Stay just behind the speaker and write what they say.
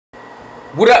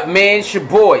What up, man? It's your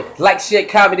boy. Like, share,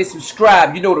 comment, and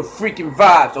subscribe. You know the freaking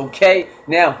vibes, okay?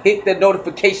 Now hit the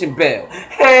notification bell.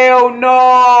 Hell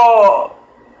no!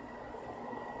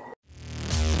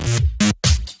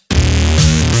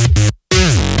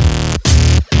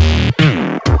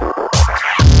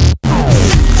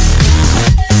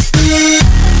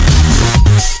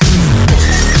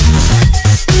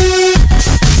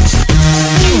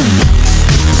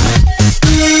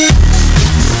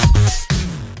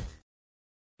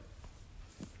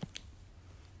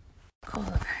 Call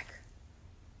her back.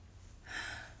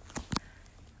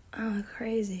 Oh,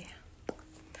 crazy.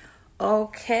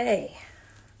 Okay.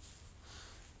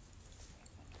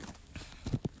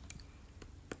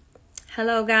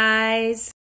 Hello,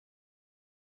 guys.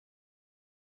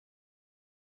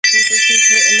 People keep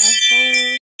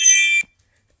hitting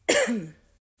my phone.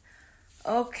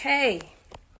 Okay.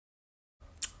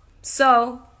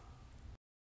 So,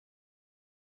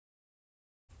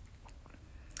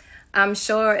 I'm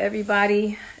sure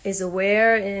everybody is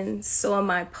aware and saw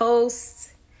my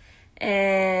post,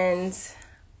 and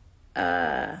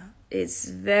it's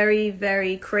very,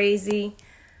 very crazy.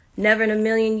 Never in a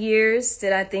million years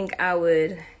did I think I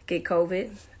would get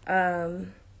COVID.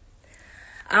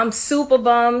 I'm super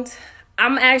bummed.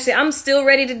 I'm still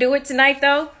ready to do it tonight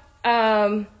though.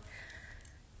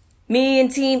 Me and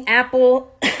Team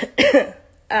Apple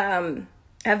have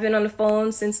been on the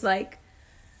phone since like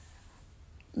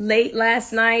late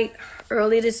last night,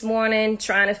 early this morning,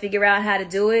 trying to figure out how to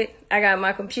do it. I got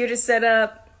my computer set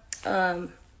up,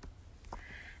 and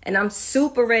I'm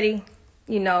super ready.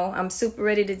 I'm super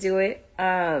ready to do it.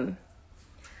 But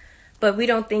we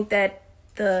don't think that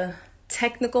the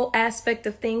technical aspect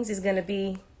of things is going to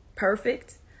be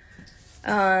perfect.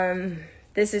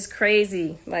 This is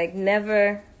crazy. Like,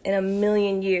 never in a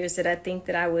million years did I think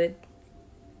that I would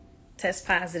test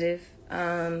positive.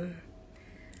 I'm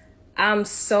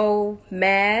so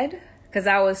mad because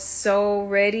I was so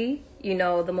ready.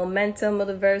 The momentum of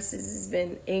the VURZUS has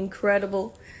been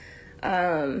incredible.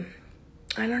 I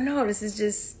don't know. This is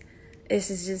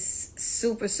just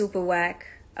super, super whack.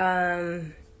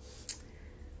 I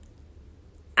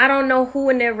don't know who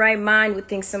in their right mind would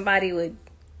think somebody would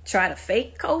try to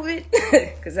fake COVID,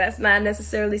 because that's not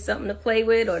necessarily something to play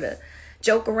with or to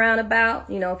joke around about.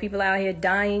 People out here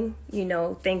dying.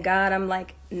 Thank God I'm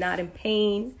like not in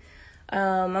pain.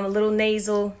 I'm a little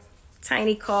nasal,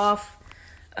 tiny cough.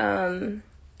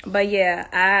 But yeah,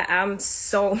 I'm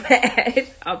so mad.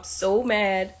 I'm so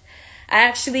mad. I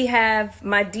actually have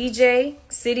my DJ,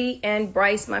 City, and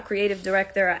Bryce, my creative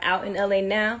director, are out in LA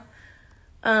now.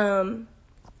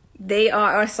 They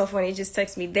are, so funny, he just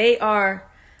texted me. They are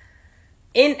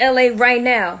in LA right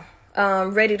now,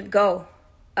 ready to go.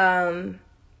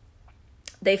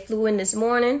 They flew in this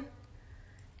morning,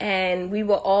 and we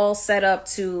were all set up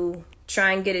to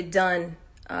try and get it done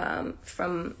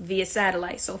from via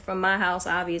satellite. So from my house,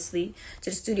 obviously, to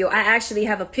the studio. I actually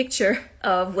have a picture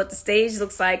of what the stage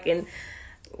looks like and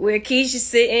where KIESHA's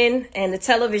sitting and the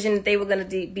television that they were going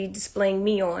to be displaying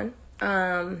me on.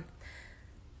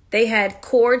 They had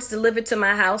cords delivered to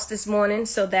my house this morning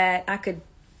so that I could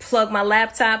plug my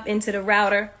laptop into the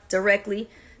router directly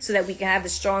so that we can have the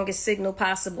strongest signal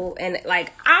possible. And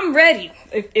like, I'm ready.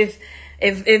 If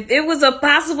it was a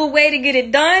possible way to get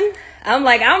it done, I'm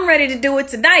ready to do it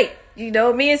tonight.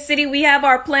 Me and City, we have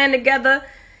our plan together,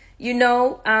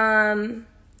 and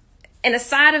a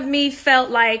side of me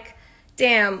felt like,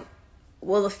 damn,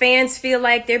 will the fans feel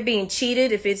like they're being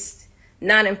cheated if it's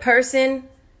not in person?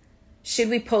 Should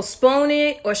we postpone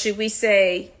it, or should we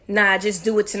say, nah, just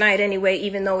do it tonight anyway,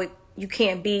 even though you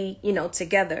can't be,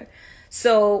 together?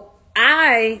 So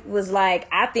I was like,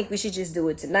 I think we should just do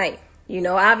it tonight.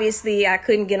 Obviously I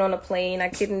couldn't get on a plane. I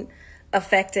couldn't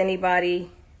affect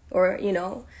anybody or,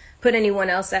 put anyone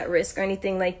else at risk or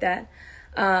anything like that.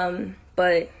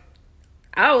 But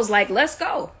I was like, let's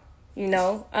go,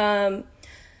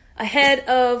 ahead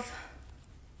of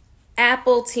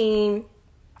Apple team.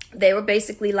 They were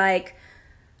basically like,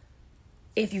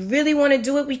 if you really want to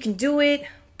do it, we can do it.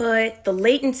 But the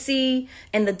latency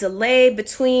and the delay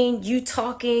between you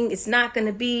talking, it's not going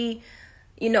to be,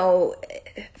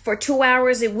 for 2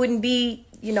 hours, it wouldn't be,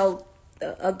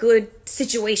 a good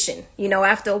situation.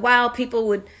 After a while, people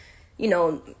would,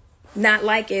 not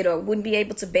like it or wouldn't be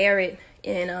able to bear it.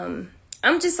 And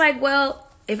I'm just like, well,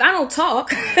 if I don't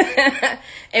talk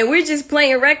and we're just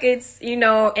playing records,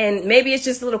 and maybe it's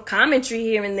just a little commentary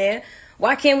here and there,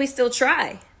 why can't we still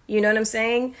try? You know what I'm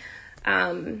saying?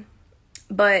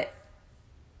 But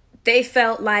they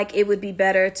felt like it would be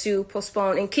better to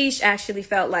postpone. And Keisha actually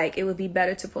felt like it would be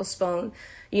better to postpone.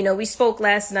 We spoke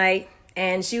last night.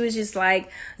 And she was just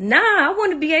like, nah, I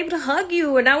want to be able to hug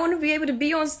you and I want to be able to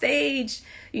be on stage,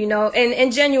 you know,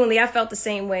 and genuinely I felt the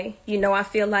same way. You know, I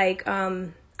feel like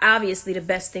obviously the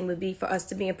best thing would be for us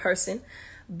to be in person,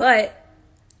 but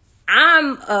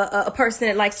I'm a person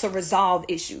that likes to resolve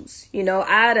issues. You know,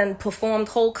 I done performed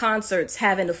whole concerts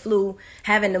having the flu,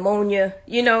 having pneumonia,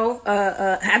 you know,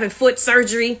 having foot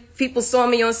surgery. People saw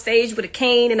me on stage with a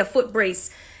cane and a foot brace,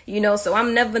 you know, so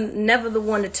I'm never the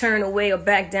one to turn away or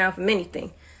back down from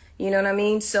anything. You know what I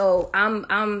mean? So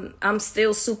I'm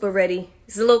still super ready.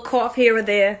 It's a little cough here or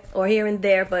there or here and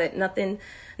there, but nothing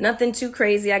too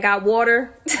crazy. I got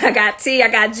water, I got tea, I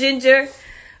got ginger.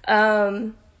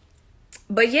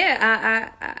 But yeah,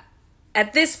 I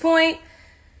at this point,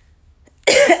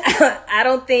 I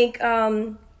don't think,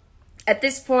 at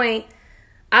this point,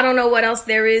 I don't know what else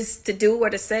there is to do or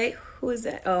to say. Who is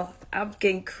that? Oh, I'm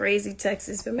getting crazy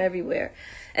texts from everywhere.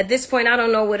 At this point, I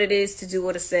don't know what it is to do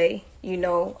or to say, you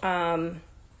know,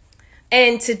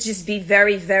 and to just be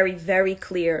very, very, very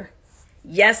clear.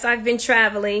 Yes, I've been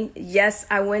traveling. Yes,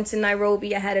 I went to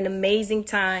Nairobi. I had an amazing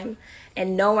time.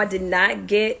 And no, I did not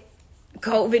get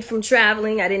COVID from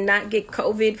traveling. I did not get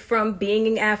COVID from being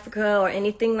in Africa or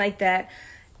anything like that.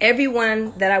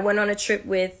 Everyone that I went on a trip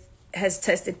with has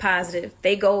tested positive.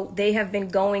 They have been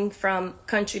going from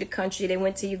country to country. They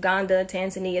went to Uganda,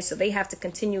 Tanzania, so they have to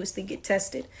continuously get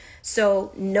tested.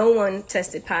 So no one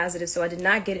tested positive. So I did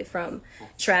not get it from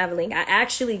traveling. I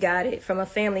actually got it from a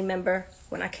family member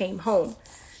when I came home.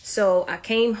 So I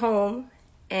came home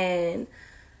and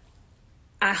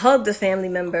I hugged a family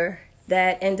member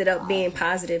that ended up being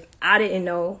positive. I didn't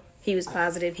know he was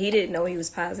positive. He didn't know he was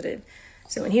positive.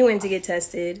 So when he went to get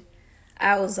tested,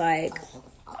 I was like,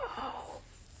 oh.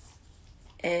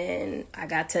 And I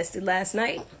got tested last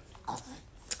night.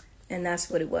 And that's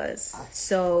what it was.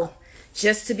 So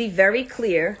just to be very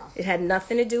clear, it had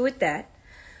nothing to do with that.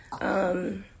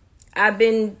 I've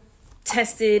been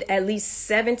tested at least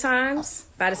 7 times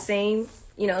by the same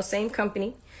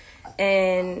company.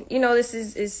 And, you know, this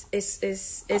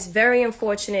is very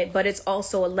unfortunate, but it's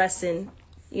also a lesson,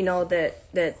 you know,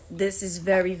 that this is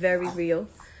very, very real.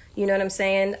 You know what I'm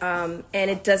saying? And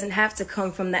it doesn't have to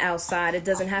come from the outside. It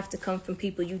doesn't have to come from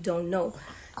people you don't know,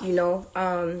 you know.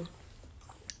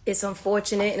 It's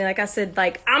unfortunate. And like I said,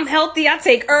 like, I'm healthy. I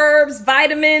take herbs,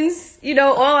 vitamins, you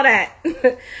know, all that.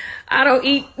 I don't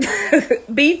eat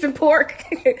beef and pork,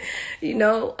 you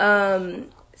know.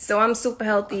 So I'm super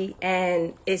healthy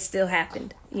and it still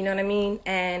happened. You know what I mean?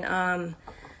 And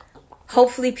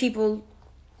hopefully people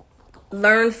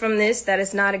learn from this that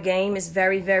it's not a game. It's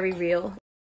very, very real.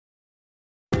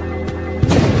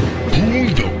 Who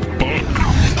the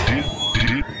fuck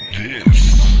did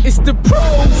this? It's the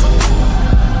pros.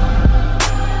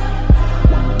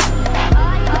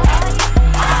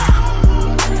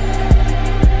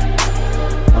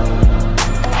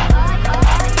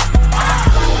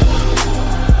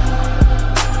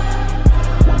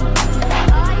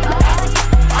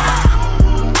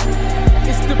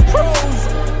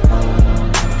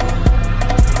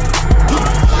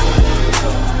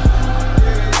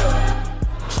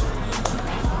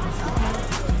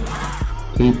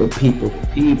 People.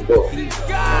 These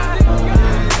guys